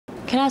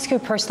Can I ask you a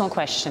personal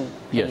question,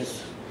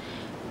 please?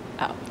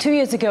 Yes. 2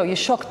 years ago, you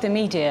shocked the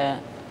media,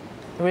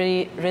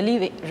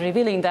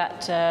 revealing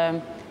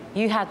that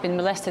you had been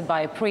molested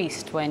by a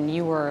priest when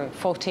you were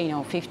 14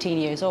 or 15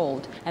 years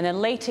old. And then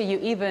later you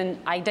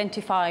even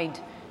identified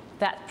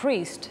that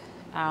priest.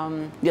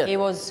 Yes. He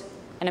was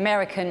an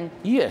American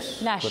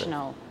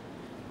national.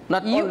 Correct.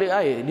 Not only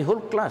I, the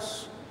whole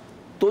class.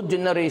 2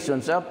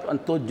 generations up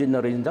and 2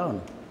 generations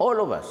down.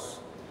 All of us.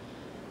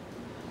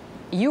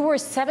 You were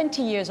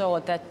 70 years old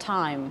at that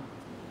time.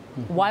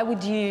 Mm-hmm. Why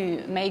would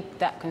you make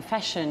that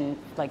confession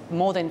like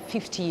more than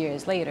 50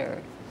 years later?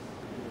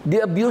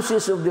 The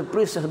abuses of the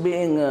priests are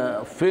being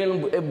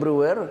filmed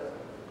everywhere.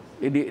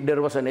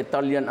 There was an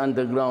Italian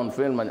underground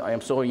film, and I am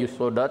sure you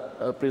saw that,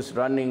 a priest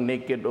running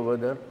naked over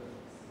there.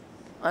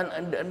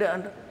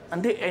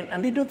 And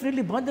they don't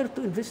really bother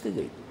to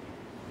investigate.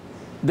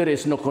 There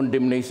is no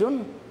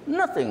condemnation,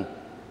 nothing.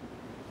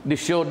 The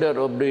shoulder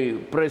of the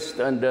priest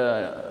and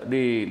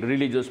the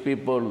religious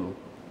people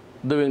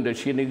doing the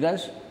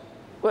shenanigans,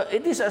 well,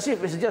 it is as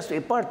if it's just a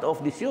part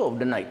of the show of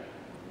the night.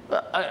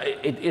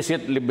 Is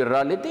it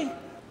liberality?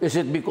 Is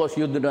it because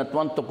you do not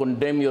want to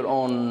condemn your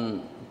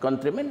own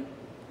countrymen?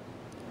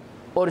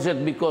 Or is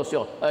it because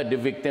the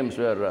victims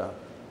were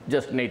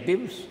just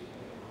natives?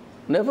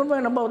 Never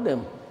mind about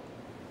them.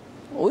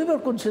 We were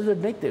considered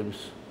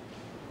natives.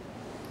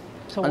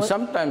 So and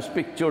sometimes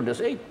pictured as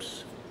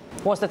apes.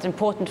 Was that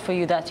important for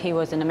you that he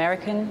was an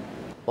American?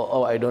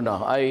 Oh, I don't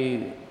know.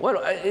 I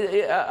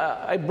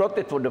brought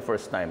it for the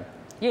first time.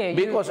 Yeah,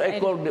 because I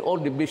called all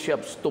the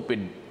bishops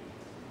stupid.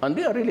 And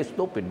they are really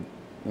stupid,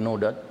 you know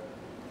that?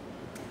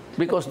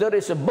 Because there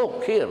is a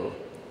book here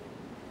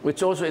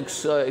which also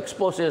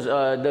exposes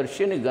their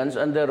shenanigans,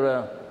 and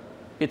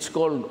it's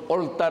called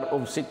Altar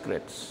of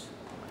Secrets.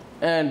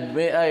 And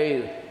may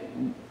I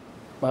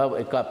have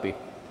a copy?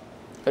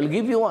 I'll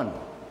give you one.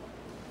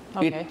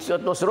 Okay.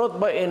 It was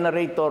wrote by a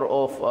narrator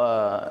of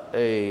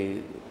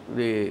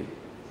the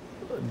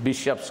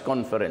Bishops'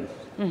 Conference.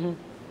 Mm-hmm.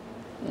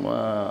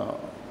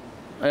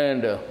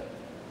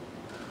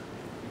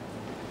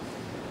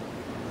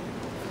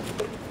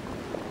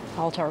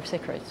 Altar of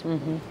Secrets.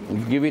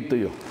 Mm-hmm. Give it to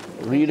you.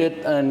 Read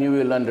it, and you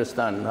will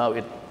understand how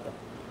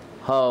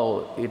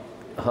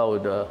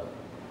the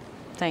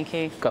Thank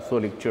you.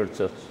 Catholic Church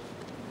has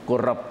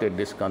corrupted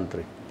this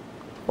country.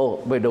 Oh,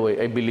 by the way,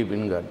 I believe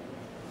in God.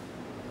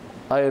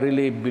 I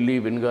really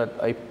believe in God.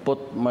 I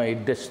put my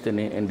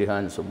destiny in the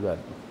hands of God.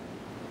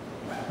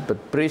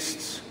 But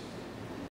priests